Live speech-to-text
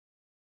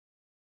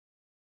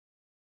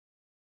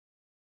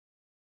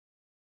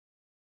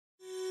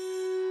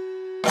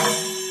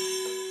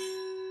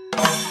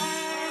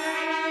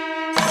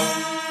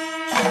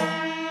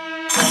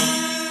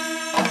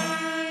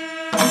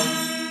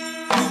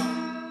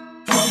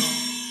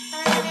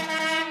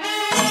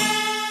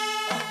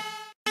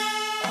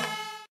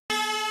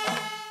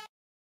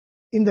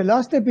In the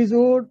last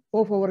episode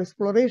of our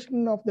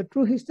exploration of the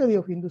true history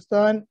of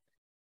Hindustan,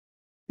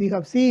 we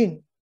have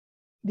seen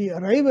the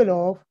arrival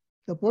of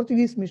the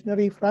Portuguese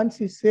missionary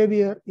Francis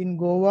Xavier in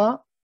Goa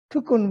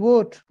to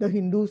convert the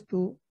Hindus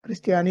to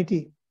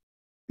Christianity.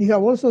 We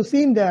have also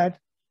seen that,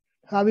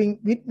 having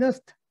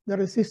witnessed the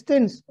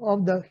resistance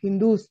of the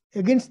Hindus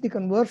against the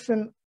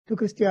conversion to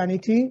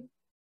Christianity,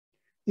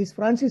 this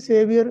Francis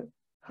Xavier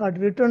had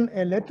written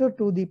a letter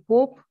to the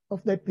Pope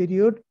of that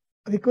period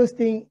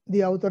requesting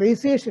the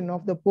authorization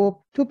of the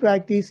Pope to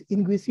practice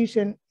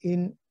Inquisition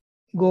in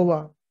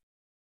Goa.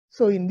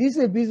 So in this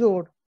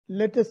episode,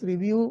 let us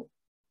review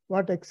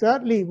what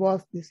exactly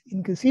was this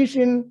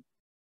Inquisition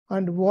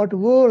and what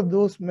were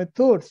those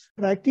methods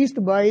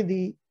practiced by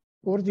the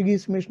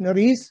Portuguese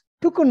missionaries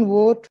to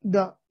convert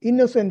the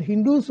innocent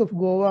Hindus of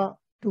Goa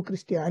to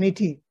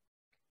Christianity.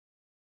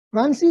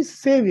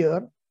 Francis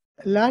Xavier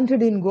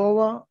landed in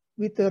Goa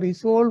with a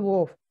resolve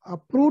of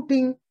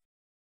uprooting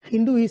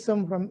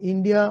Hinduism from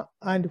India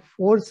and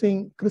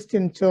forcing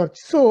Christian church.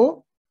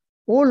 So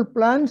all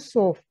plans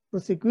of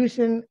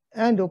persecution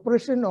and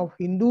oppression of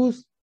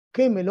Hindus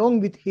came along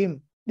with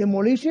him.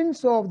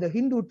 Demolitions of the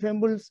Hindu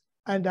temples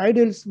and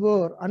idols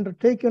were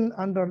undertaken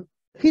under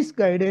his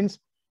guidance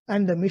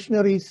and the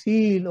missionary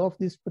seal of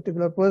this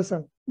particular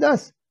person.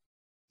 Thus,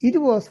 it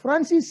was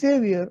Francis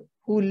Xavier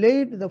who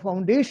laid the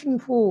foundation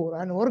for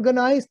and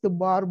organized the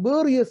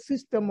barbarous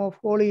system of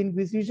Holy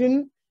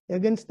Inquisition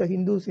against the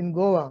Hindus in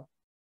Goa.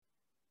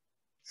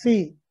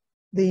 See,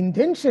 the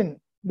intention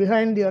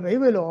behind the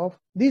arrival of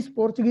this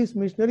Portuguese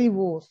missionary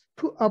was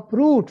to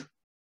uproot,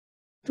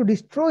 to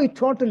destroy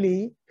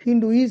totally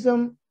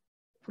Hinduism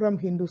from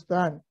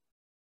Hindustan.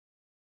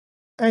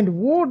 And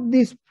what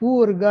this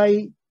poor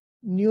guy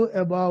knew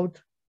about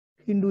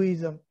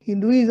Hinduism.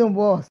 Hinduism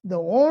was the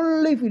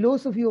only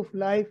philosophy of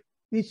life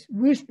which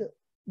wished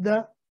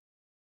the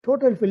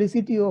total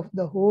felicity of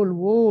the whole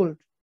world.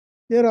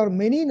 There are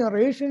many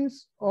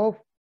narrations of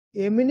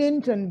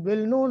eminent and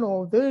well-known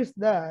authors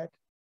that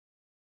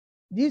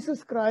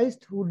Jesus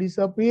Christ, who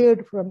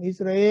disappeared from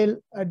Israel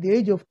at the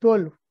age of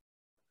 12,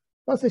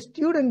 was a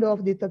student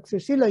of the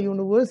Takshashila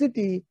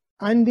University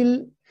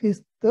until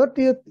his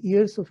 30th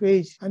years of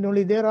age, and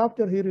only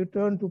thereafter he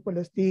returned to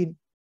Palestine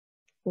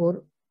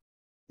or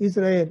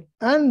Israel.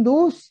 And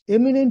those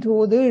eminent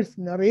authors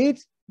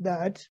narrate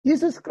that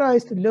Jesus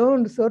Christ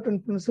learned certain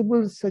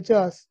principles such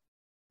as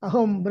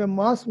Aham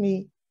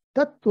Brahmasmi,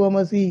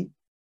 Tattvamasi,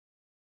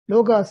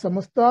 Loka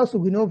Samasta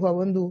Sukhino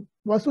Bhavantu,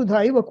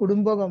 Vasudhaiva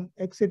Kudumbagam,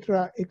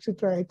 etc.,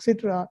 etc.,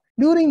 etc.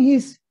 during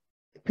his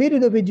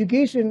period of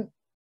education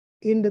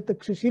in the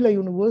Takshashila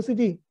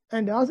University.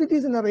 And as it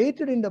is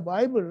narrated in the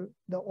Bible,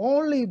 the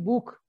only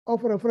book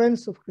of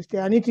reference of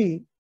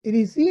Christianity, it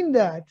is seen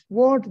that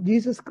what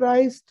Jesus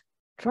Christ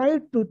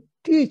tried to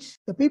teach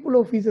the people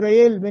of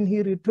Israel when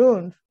he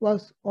returned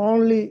was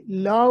only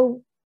love,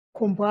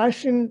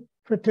 compassion,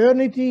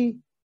 fraternity,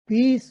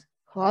 peace,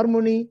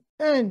 harmony,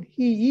 and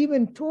he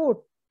even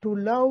taught to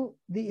love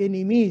the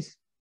enemies.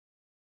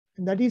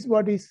 And that is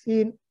what is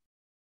seen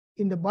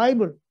in the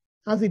Bible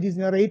as it is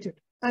narrated.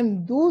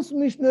 And those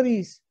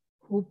missionaries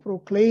who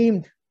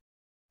proclaimed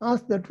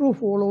as the true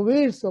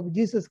followers of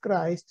Jesus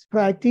Christ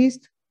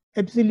practiced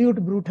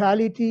absolute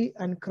brutality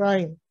and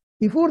crime.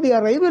 Before the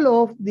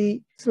arrival of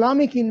the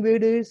Islamic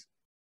invaders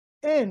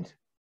and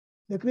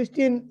the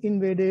Christian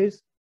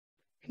invaders,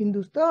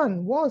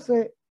 Hindustan was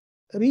a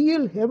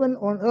real heaven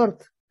on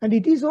earth. And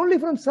it is only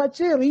from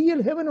such a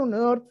real heaven on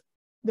earth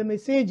the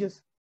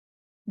messages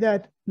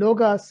that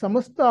Loka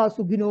Samasta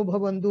Sukhino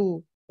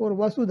Bhavantu or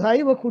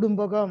Vasudhaiva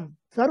Kudumbagam,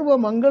 Sarva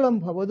Mangalam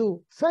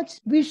Bhavadu,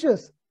 such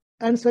wishes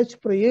and such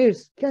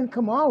prayers can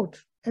come out.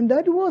 And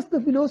that was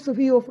the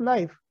philosophy of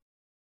life.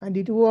 And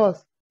it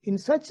was in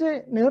such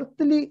an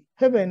earthly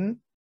heaven,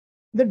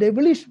 the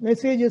devilish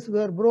messages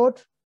were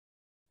brought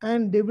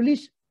and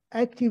devilish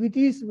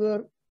activities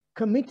were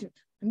committed.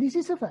 And this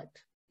is a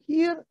fact.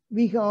 Here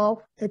we have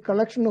a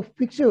collection of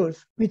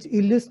pictures which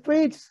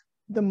illustrates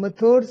the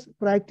methods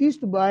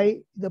practiced by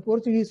the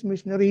Portuguese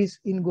missionaries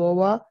in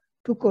Goa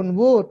to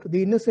convert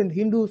the innocent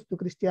Hindus to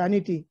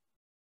Christianity.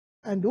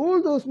 And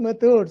all those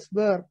methods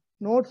were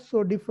not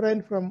so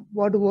different from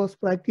what was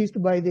practiced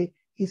by the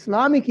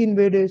Islamic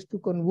invaders to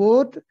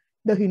convert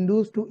the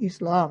Hindus to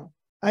Islam.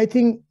 I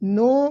think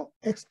no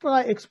extra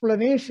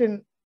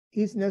explanation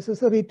is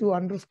necessary to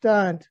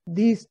understand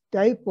these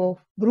type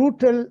of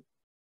brutal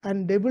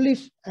and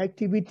devilish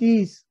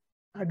activities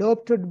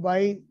adopted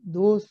by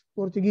those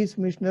Portuguese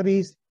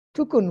missionaries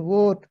to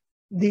convert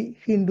the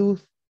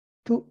Hindus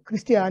to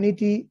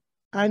Christianity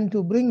and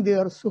to bring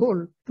their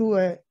soul to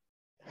a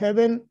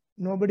heaven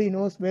nobody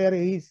knows where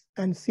it is.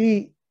 And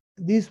see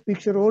this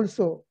picture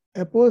also,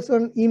 a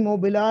person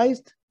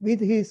immobilized with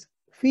his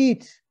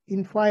feet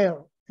in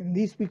fire. And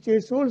these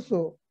pictures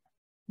also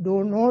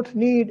do not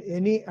need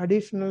any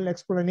additional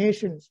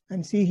explanations.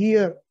 And see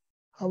here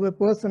how a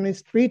person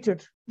is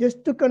treated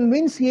just to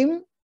convince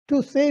him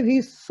to save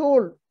his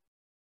soul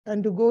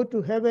and to go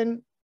to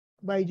heaven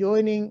by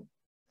joining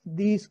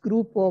this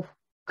group of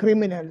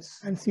criminals.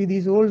 And see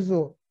these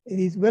also. It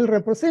is well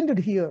represented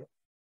here.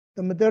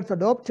 The methods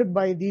adopted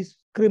by these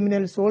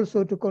criminals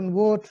also to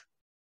convert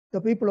the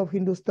people of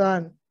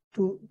Hindustan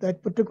to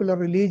that particular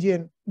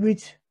religion,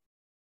 which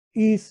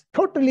is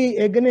totally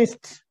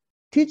against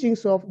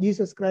teachings of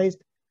Jesus Christ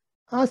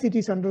as it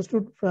is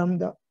understood from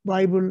the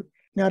Bible,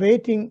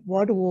 narrating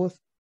what was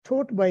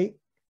taught by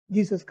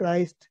Jesus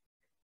Christ,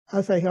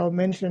 as I have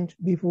mentioned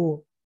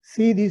before.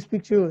 See these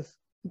pictures.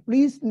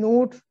 Please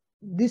note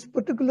this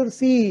particular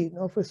scene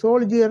of a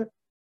soldier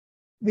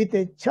with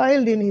a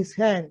child in his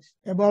hands.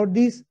 About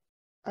this,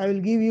 I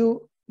will give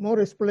you more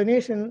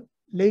explanation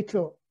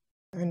later.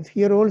 And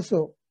here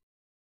also,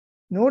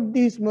 note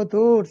these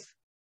methods.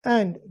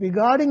 And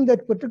regarding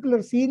that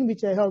particular scene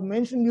which I have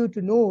mentioned you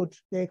to note,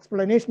 the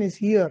explanation is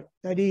here.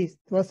 That is,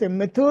 it was a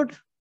method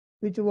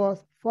which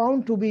was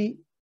found to be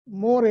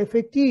more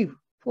effective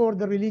for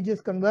the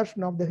religious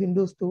conversion of the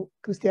Hindus to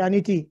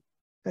Christianity.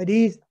 That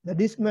is, the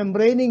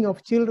dismembraning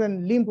of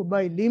children limb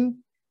by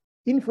limb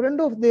in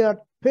front of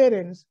their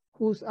parents,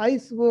 whose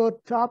eyes were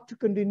stopped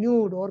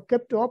continued or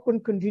kept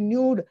open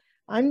continued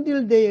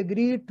until they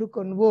agreed to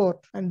convert.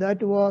 And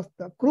that was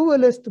the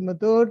cruelest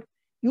method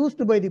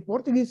used by the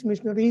Portuguese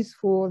missionaries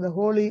for the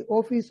Holy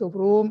Office of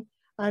Rome,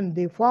 and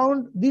they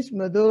found this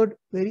method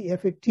very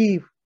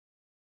effective.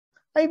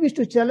 I wish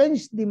to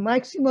challenge the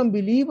maximum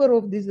believer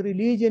of this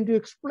religion to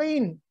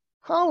explain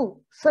how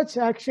such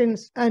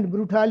actions and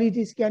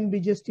brutalities can be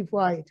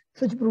justified.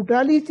 Such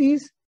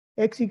brutalities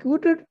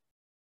executed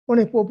on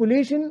a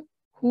population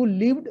who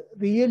lived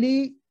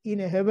really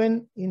in a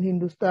heaven in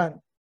Hindustan.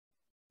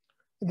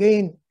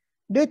 Again,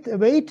 death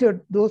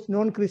awaited those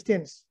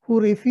non-Christians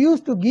who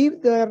refused to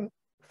give their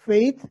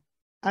faith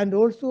and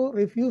also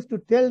refused to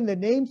tell the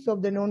names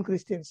of the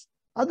non-Christians,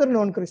 other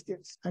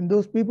non-Christians. And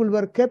those people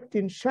were kept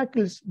in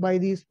shackles by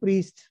these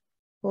priests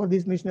or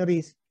these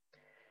missionaries.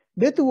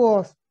 Death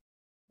was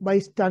by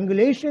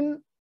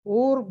strangulation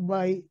or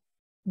by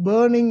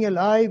burning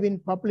alive in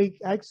public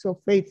acts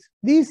of faith.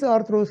 These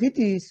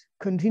atrocities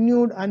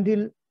continued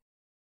until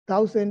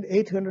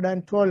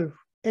 1812.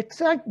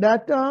 Exact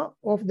data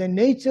of the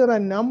nature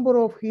and number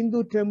of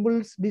Hindu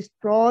temples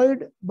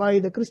destroyed by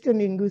the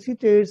Christian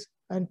inquisitors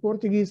and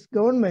Portuguese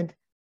government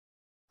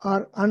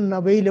are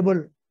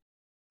unavailable.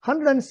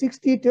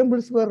 160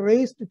 temples were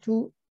razed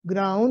to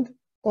ground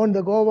on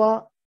the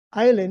Goa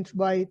island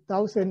by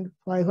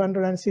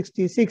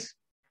 1566.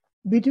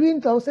 Between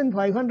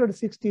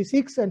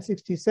 1566 and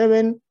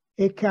 67,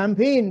 a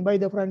campaign by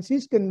the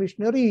Franciscan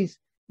missionaries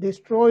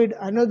destroyed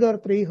another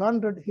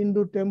 300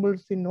 Hindu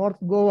temples in North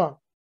Goa.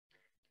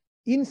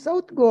 In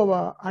South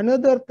Goa,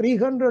 another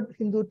 300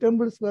 Hindu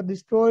temples were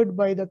destroyed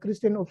by the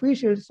Christian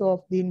officials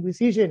of the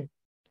Inquisition.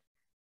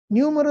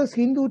 Numerous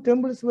Hindu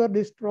temples were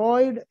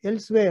destroyed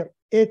elsewhere.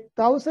 A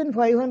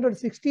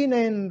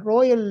 1569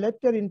 royal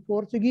letter in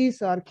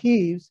Portuguese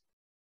archives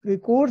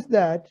records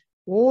that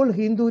all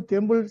Hindu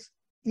temples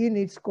in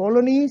its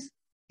colonies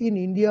in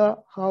India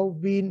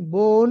have been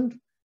burned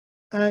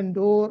and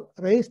or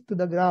razed to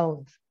the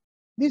ground.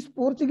 This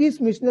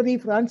Portuguese missionary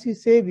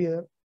Francis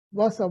Xavier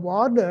was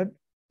awarded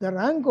the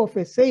rank of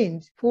a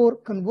saint for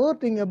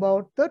converting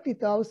about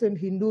 30,000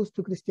 Hindus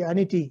to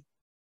Christianity.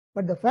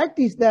 But the fact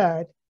is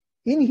that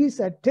in his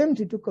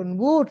attempt to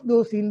convert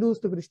those Hindus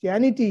to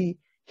Christianity,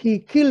 he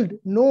killed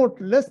not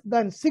less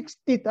than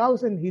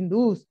 60,000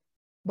 Hindus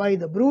by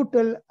the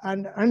brutal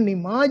and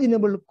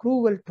unimaginable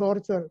cruel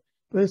torture,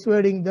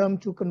 persuading them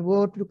to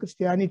convert to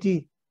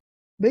Christianity.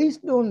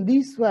 Based on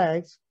these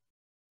facts,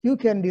 you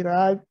can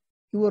derive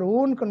your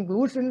own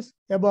conclusions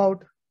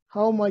about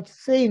how much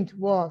saint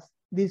was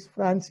this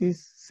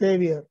Francis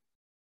Xavier.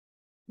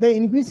 The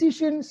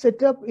Inquisition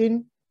set up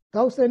in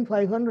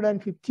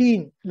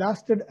 1515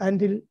 lasted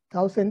until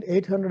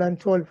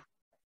 1812.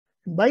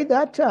 By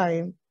that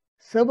time,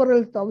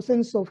 several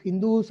thousands of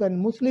Hindus and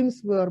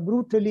Muslims were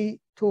brutally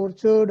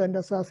tortured and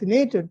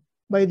assassinated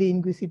by the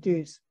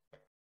inquisitors.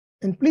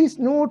 And please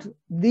note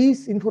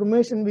this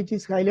information which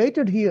is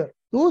highlighted here.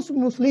 Those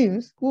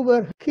Muslims who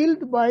were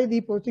killed by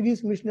the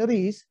Portuguese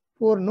missionaries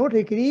for not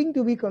agreeing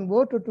to be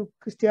converted to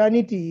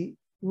Christianity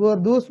were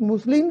those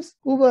Muslims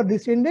who were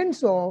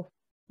descendants of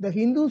the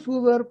Hindus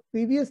who were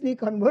previously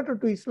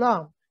converted to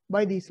Islam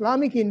by the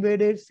Islamic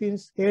invaders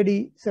since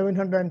AD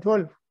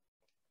 712.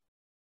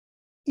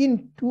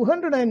 In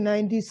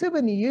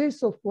 297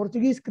 years of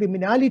Portuguese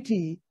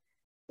criminality,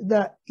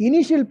 the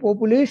initial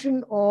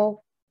population of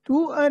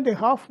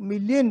 2.5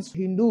 million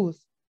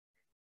Hindus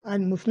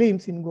and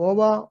Muslims in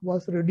Goa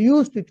was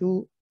reduced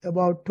to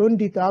about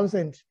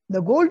 20,000.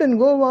 The Golden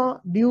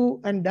Goa,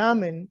 Dew and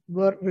Daman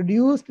were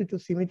reduced to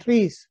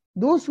cemeteries.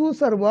 Those who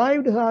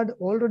survived had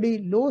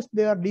already lost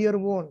their dear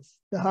ones.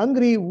 The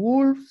hungry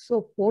wolves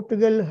of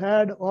Portugal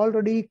had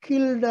already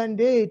killed and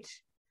ate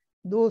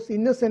those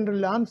innocent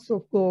lambs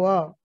of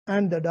Goa,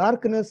 and the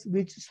darkness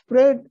which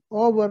spread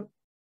over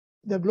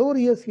the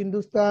glorious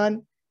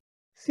Hindustan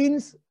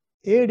since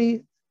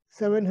AD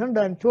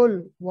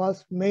 712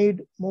 was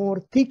made more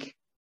thick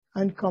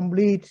and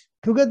complete,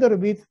 together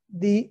with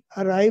the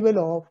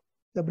arrival of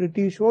the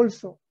British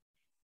also.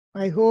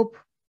 I hope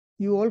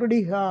you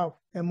already have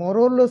a more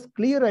or less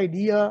clear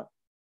idea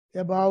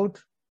about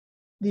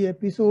the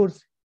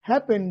episodes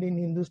happened in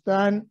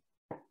Hindustan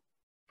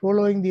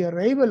following the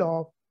arrival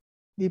of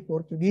the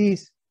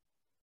Portuguese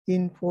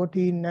in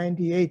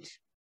 1498.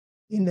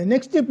 In the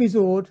next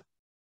episode,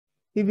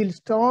 we will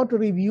start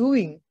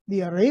reviewing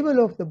the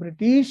arrival of the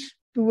British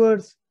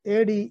towards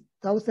AD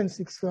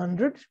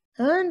 1600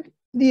 and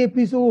the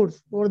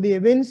episodes or the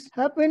events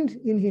happened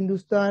in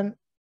Hindustan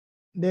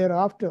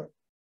thereafter.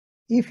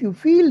 If you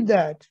feel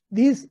that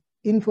this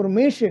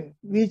information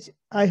which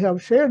I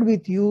have shared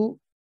with you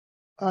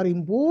are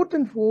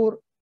important for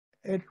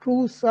a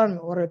true son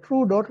or a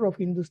true daughter of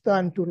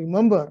Hindustan to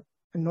remember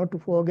and not to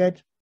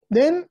forget,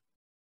 then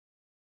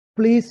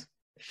please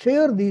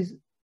share this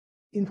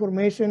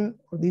information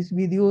or these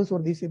videos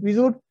or this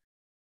episode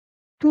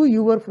to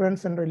your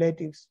friends and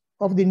relatives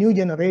of the new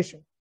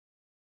generation.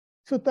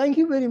 So thank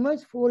you very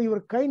much for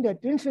your kind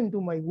attention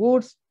to my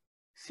words.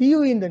 See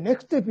you in the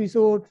next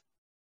episode.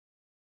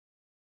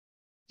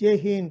 Jai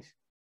Hind.